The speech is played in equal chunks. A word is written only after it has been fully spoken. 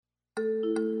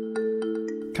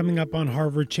Coming up on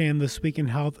Harvard Chan This Week in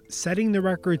Health, setting the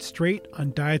record straight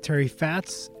on dietary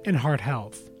fats and heart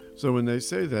health. So when they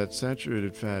say that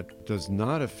saturated fat does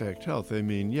not affect health, they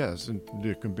mean yes, and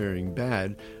they're comparing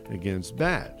bad against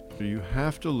bad. You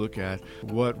have to look at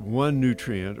what one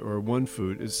nutrient or one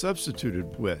food is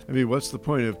substituted with. I mean, what's the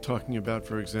point of talking about,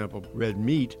 for example, red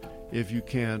meat if you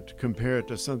can't compare it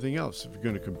to something else? If you're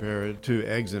going to compare it to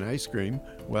eggs and ice cream,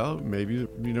 well, maybe,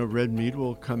 red meat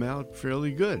will come out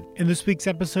fairly good. In this week's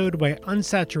episode, why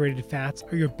unsaturated fats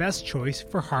are your best choice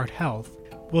for heart health.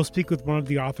 We'll speak with one of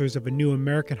the authors of a new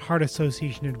American Heart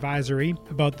Association advisory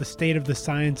about the state of the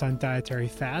science on dietary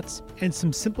fats and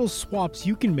some simple swaps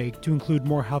you can make to include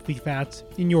more healthy fats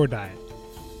in your diet.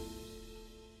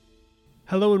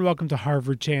 Hello and welcome to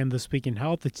Harvard Chan This Week in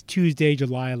Health. It's Tuesday,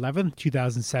 July 11th,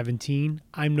 2017.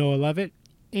 I'm Noah Levitt.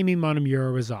 Amy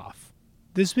Montemuro is off.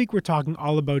 This week we're talking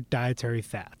all about dietary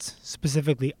fats,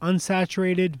 specifically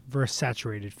unsaturated versus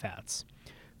saturated fats.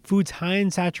 Foods high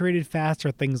in saturated fats are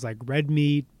things like red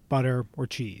meat, butter, or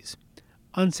cheese.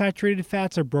 Unsaturated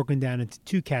fats are broken down into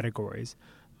two categories,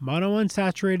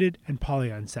 monounsaturated and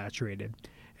polyunsaturated,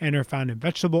 and are found in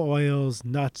vegetable oils,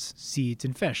 nuts, seeds,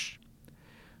 and fish.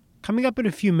 Coming up in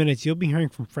a few minutes, you'll be hearing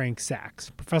from Frank Sachs,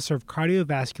 professor of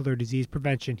cardiovascular disease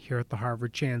prevention here at the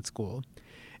Harvard Chan School,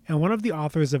 and one of the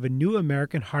authors of a new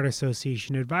American Heart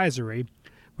Association advisory,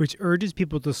 which urges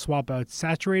people to swap out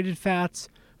saturated fats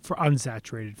for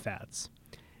unsaturated fats.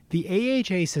 The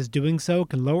AHA says doing so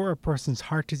can lower a person's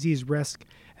heart disease risk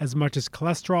as much as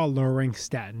cholesterol-lowering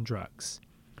statin drugs.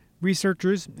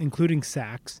 Researchers, including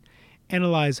Sachs,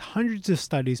 analyzed hundreds of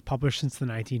studies published since the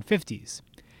 1950s,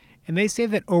 and they say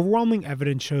that overwhelming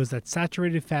evidence shows that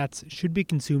saturated fats should be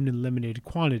consumed in limited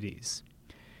quantities.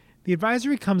 The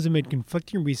advisory comes amid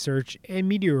conflicting research and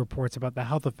media reports about the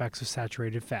health effects of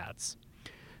saturated fats.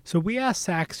 So we asked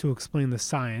Sachs to explain the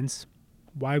science,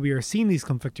 why we are seeing these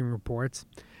conflicting reports,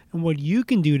 and what you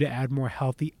can do to add more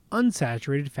healthy,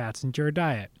 unsaturated fats into your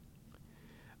diet.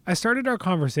 I started our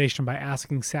conversation by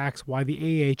asking Sachs why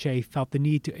the AHA felt the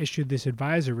need to issue this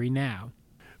advisory now.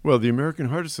 Well, the American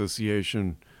Heart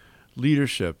Association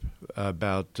leadership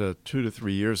about 2 to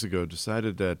 3 years ago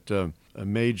decided that a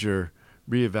major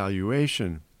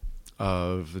reevaluation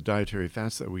of the dietary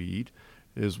fats that we eat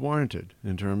is warranted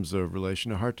in terms of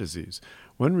relation to heart disease.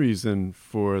 One reason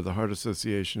for the Heart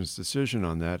Association's decision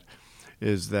on that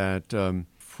is that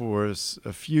for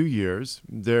a few years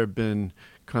there have been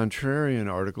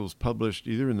contrarian articles published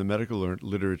either in the medical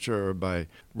literature or by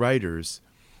writers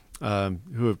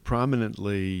who have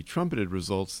prominently trumpeted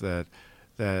results that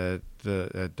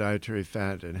dietary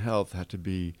fat and health had to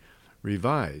be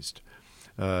revised.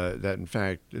 That in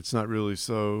fact it's not really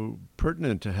so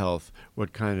pertinent to health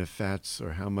what kind of fats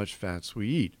or how much fats we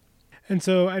eat. And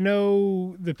so I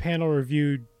know the panel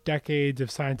reviewed decades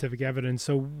of scientific evidence.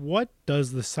 So what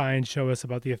does the science show us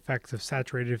about the effects of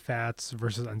saturated fats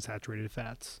versus unsaturated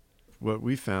fats? What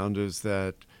we found is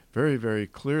that very, very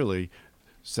clearly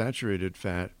saturated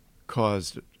fat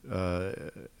caused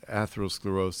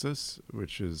atherosclerosis,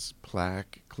 which is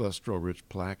plaque, cholesterol-rich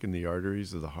plaque in the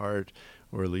arteries of the heart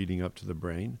or leading up to the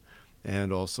brain,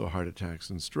 and also heart attacks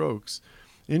and strokes,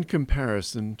 in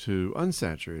comparison to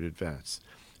unsaturated fats.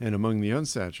 And among the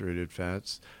unsaturated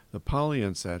fats, the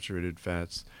polyunsaturated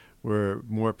fats were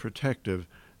more protective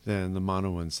than the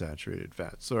monounsaturated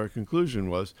fats. So our conclusion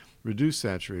was reduce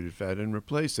saturated fat and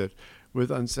replace it with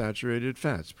unsaturated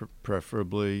fats,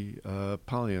 preferably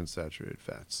polyunsaturated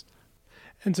fats.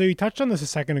 And so you touched on this a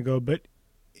second ago, but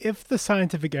if the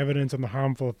scientific evidence on the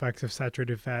harmful effects of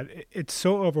saturated fat, it's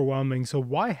so overwhelming, so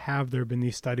why have there been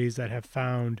these studies that have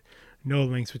found no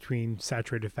links between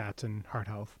saturated fats and heart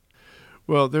health?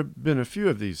 Well, there have been a few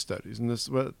of these studies, and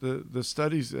the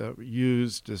studies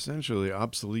used essentially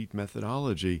obsolete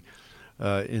methodology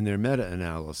in their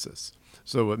meta-analysis.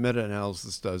 So what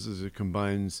meta-analysis does is it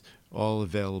combines all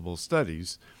available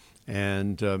studies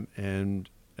and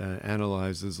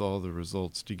analyzes all the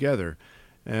results together.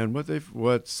 And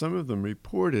what some of them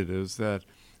reported is that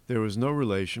there was no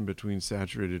relation between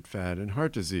saturated fat and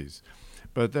heart disease.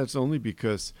 But that's only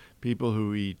because people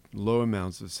who eat low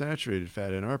amounts of saturated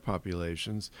fat in our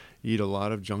populations eat a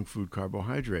lot of junk food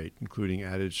carbohydrate, including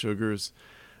added sugars,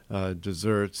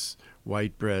 desserts,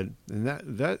 white bread, and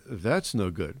that's no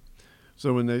good.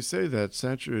 So when they say that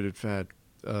saturated fat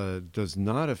does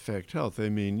not affect health, they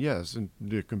mean yes, and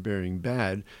they're comparing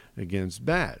bad against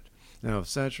bad. Now, if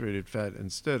saturated fat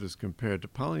instead is compared to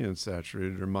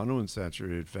polyunsaturated or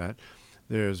monounsaturated fat,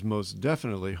 there's most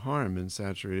definitely harm in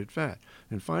saturated fat.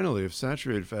 And finally, if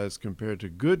saturated fat is compared to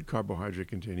good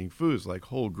carbohydrate-containing foods like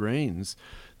whole grains,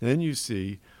 then you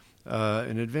see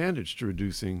an advantage to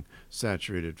reducing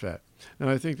saturated fat. Now,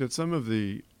 I think that some of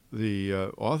the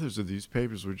authors of these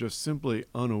papers were just simply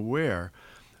unaware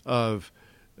of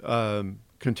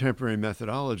contemporary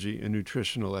methodology in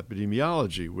nutritional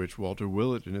epidemiology, which Walter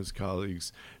Willett and his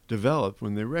colleagues developed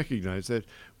when they recognized that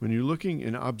when you're looking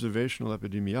in observational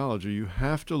epidemiology, you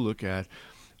have to look at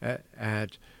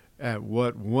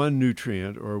what one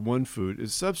nutrient or one food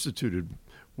is substituted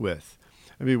with.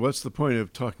 I mean, what's the point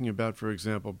of talking about, for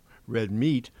example, red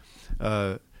meat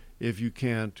if you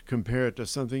can't compare it to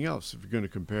something else? If you're going to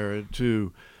compare it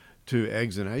to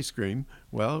eggs and ice cream,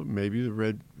 well, maybe the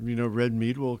red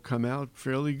meat will come out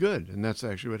fairly good. And that's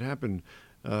actually what happened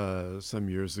some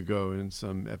years ago in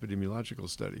some epidemiological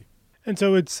study. And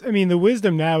so the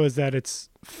wisdom now is that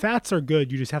fats are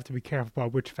good. You just have to be careful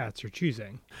about which fats you're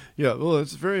choosing. Yeah, well,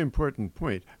 it's a very important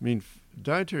point. I mean,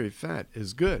 dietary fat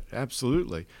is good,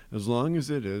 absolutely, as long as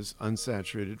it is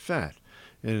unsaturated fat.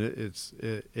 And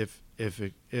if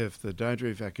the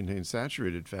dietary fat contains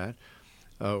saturated fat,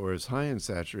 or is high in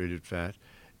saturated fat,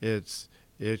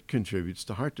 it contributes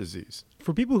to heart disease.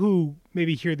 For people who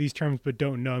maybe hear these terms but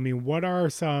don't know, what are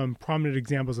some prominent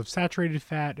examples of saturated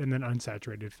fat and then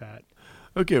unsaturated fat?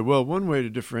 Okay, well, one way to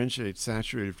differentiate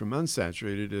saturated from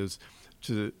unsaturated is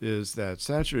that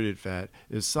saturated fat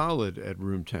is solid at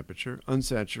room temperature,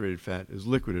 unsaturated fat is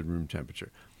liquid at room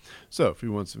temperature. So if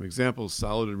you want some examples,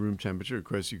 solid at room temperature, of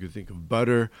course, you could think of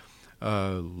butter,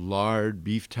 lard,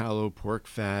 beef tallow, pork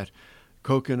fat,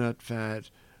 coconut fat,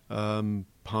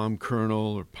 palm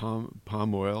kernel or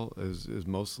palm oil is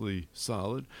mostly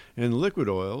solid. And liquid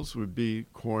oils would be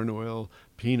corn oil,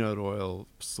 peanut oil,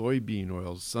 soybean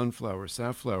oil, sunflower,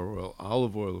 safflower oil,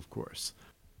 olive oil, of course.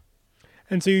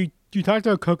 And so you talked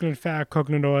about coconut fat,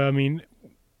 coconut oil.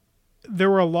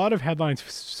 There were a lot of headlines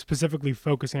specifically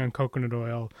focusing on coconut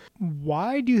oil.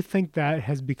 Why do you think that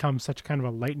has become such kind of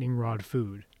a lightning rod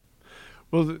food?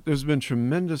 Well, there's been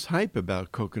tremendous hype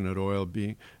about coconut oil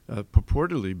being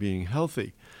purportedly being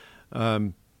healthy.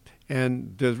 And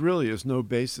there really is no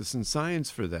basis in science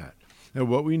for that. Now,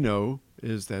 what we know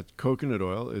is that coconut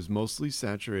oil is mostly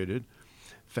saturated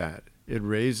fat. It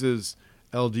raises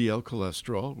LDL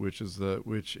cholesterol, which is the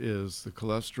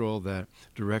cholesterol that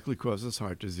directly causes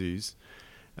heart disease,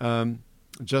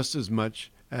 just as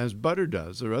much as butter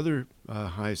does or other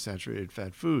high saturated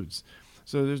fat foods.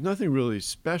 So there's nothing really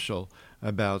special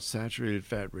about saturated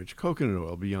fat-rich coconut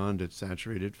oil beyond its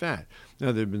saturated fat.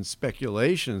 Now, there have been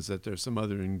speculations that there's some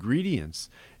other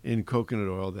ingredients in coconut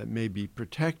oil that may be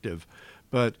protective,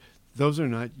 but those are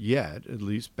not yet, at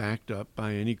least, backed up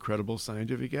by any credible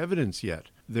scientific evidence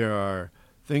yet. There are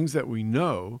things that we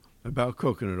know about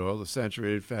coconut oil, the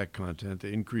saturated fat content,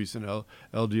 the increase in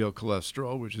LDL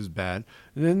cholesterol, which is bad,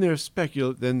 and then there's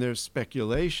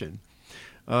speculation.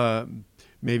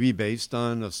 Maybe based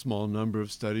on a small number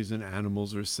of studies in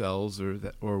animals or cells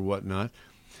or whatnot,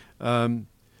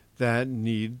 that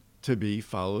need to be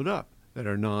followed up, that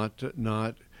are not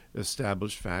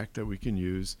established fact that we can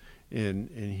use in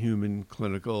human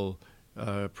clinical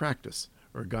practice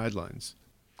or guidelines.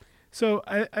 So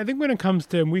I think when it comes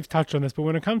to, and we've touched on this, but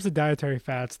when it comes to dietary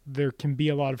fats, there can be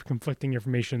a lot of conflicting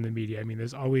information in the media.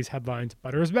 There's always headlines,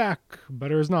 butter is back,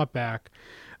 butter is not back.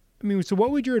 So what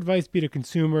would your advice be to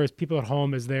consumers, people at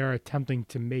home, as they are attempting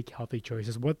to make healthy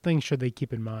choices? What things should they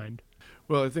keep in mind?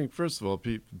 Well, I think, first of all,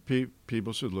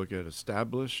 people should look at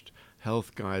established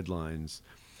health guidelines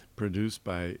produced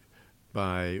by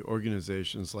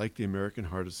organizations like the American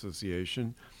Heart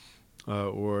Association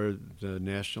or the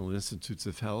National Institutes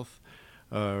of Health,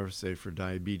 or say for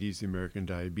diabetes, the American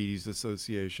Diabetes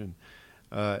Association,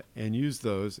 and use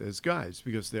those as guides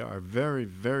because they are very,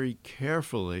 very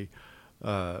carefully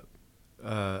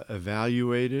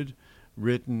evaluated,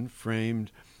 written,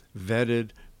 framed, vetted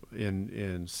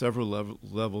in several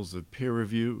levels of peer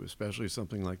review, especially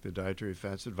something like the Dietary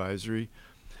Fats Advisory.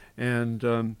 And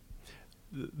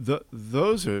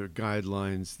those are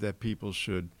guidelines that people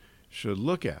should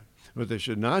look at. What they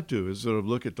should not do is sort of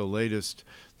look at the latest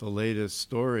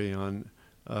story on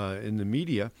in the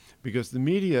media, because the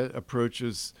media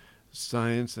approaches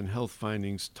science and health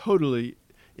findings totally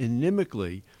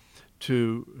inimically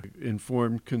to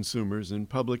inform consumers in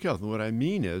public health. And what I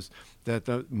mean is that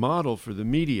the model for the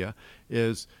media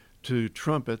is to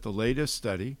trumpet the latest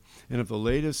study, and if the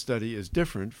latest study is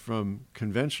different from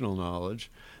conventional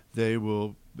knowledge, they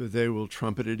will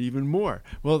trumpet it even more.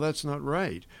 Well, that's not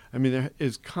right. There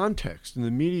is context, and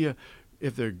the media,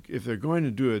 if they're going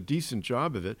to do a decent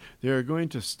job of it, they are going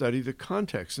to study the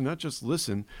context and not just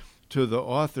listen to the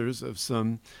authors of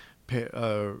some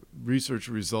research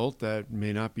result that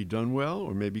may not be done well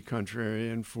or may be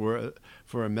contrarian for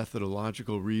a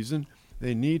methodological reason.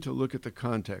 They need to look at the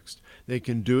context. They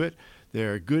can do it. They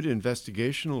are good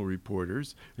investigational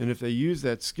reporters, and if they use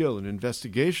that skill in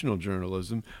investigational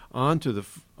journalism onto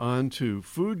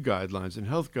food guidelines and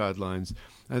health guidelines,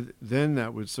 then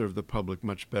that would serve the public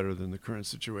much better than the current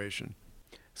situation.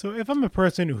 So if I'm a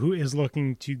person who is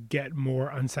looking to get more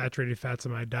unsaturated fats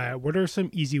in my diet, what are some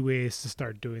easy ways to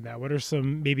start doing that? What are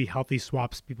some maybe healthy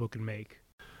swaps people can make?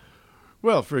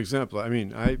 Well, for example,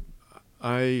 I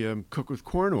cook with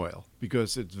corn oil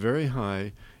because it's very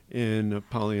high in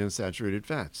polyunsaturated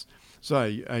fats. So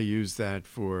I use that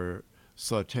for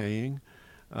sautéing.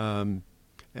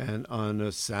 And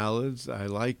on salads, I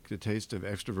like the taste of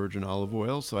extra virgin olive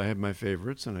oil, so I have my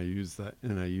favorites, and I use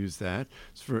that.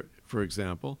 For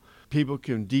example, people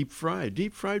can deep fried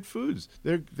foods.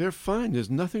 They're fine. There's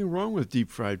nothing wrong with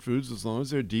deep fried foods as long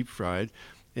as they're deep fried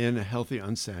in a healthy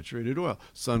unsaturated oil.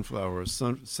 Sunflower,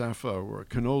 safflower oil,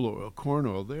 canola oil, corn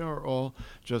oil, they are all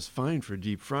just fine for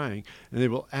deep frying, and they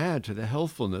will add to the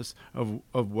healthfulness of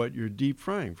what you're deep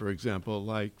frying. For example,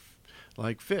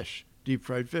 like fish, deep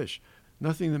fried fish.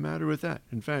 Nothing the matter with that.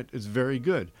 In fact, it's very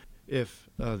good if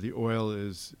the oil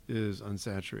is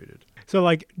unsaturated. So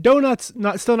like donuts,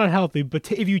 still not healthy,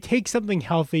 but if you take something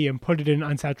healthy and put it in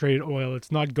unsaturated oil,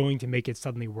 it's not going to make it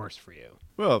suddenly worse for you.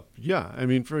 Well, yeah.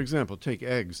 For example, take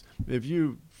eggs. If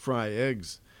you fry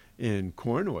eggs in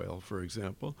corn oil, for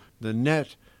example, the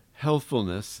net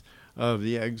healthfulness of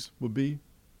the eggs will be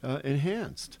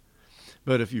enhanced.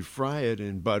 But if you fry it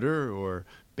in butter or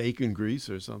bacon grease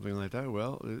or something like that,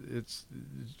 well,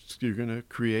 you're going to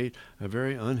create a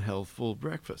very unhealthful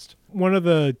breakfast. One of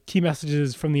the key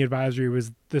messages from the advisory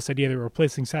was this idea that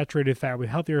replacing saturated fat with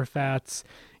healthier fats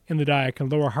in the diet can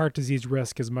lower heart disease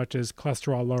risk as much as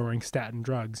cholesterol-lowering statin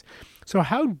drugs. So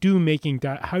how do making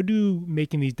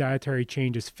these dietary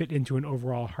changes fit into an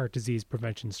overall heart disease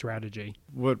prevention strategy?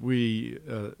 What we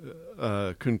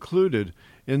concluded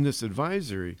in this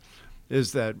advisory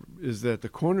is that the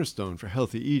cornerstone for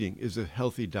healthy eating is a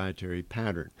healthy dietary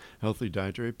pattern.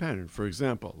 For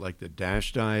example, like the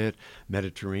DASH diet,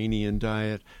 Mediterranean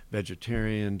diet,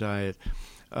 vegetarian diet.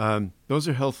 Those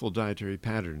are healthful dietary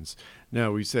patterns.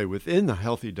 Now, we say within the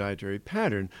healthy dietary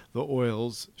pattern, the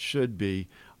oils should be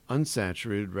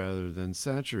unsaturated rather than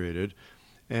saturated,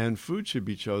 and food should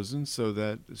be chosen so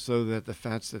that the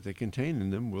fats that they contain in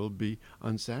them will be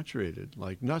unsaturated,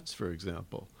 like nuts, for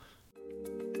example.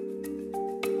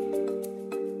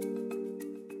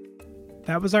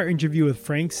 That was our interview with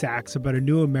Frank Sachs about a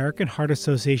new American Heart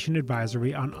Association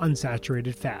advisory on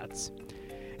unsaturated fats.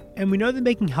 And we know that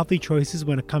making healthy choices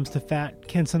when it comes to fat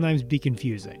can sometimes be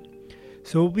confusing.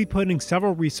 So we'll be putting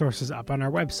several resources up on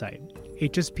our website,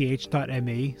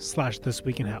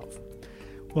 hsph.me/thisweekinhealth.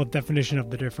 We'll have definition of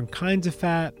the different kinds of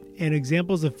fat and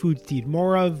examples of foods to eat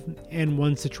more of and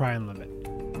ones to try and limit.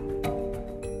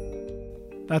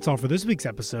 That's all for this week's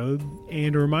episode,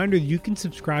 and a reminder that you can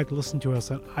subscribe to listen to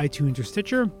us on iTunes or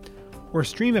Stitcher, or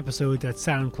stream episodes at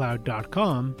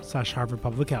soundcloud.com/Harvard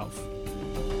Public Health.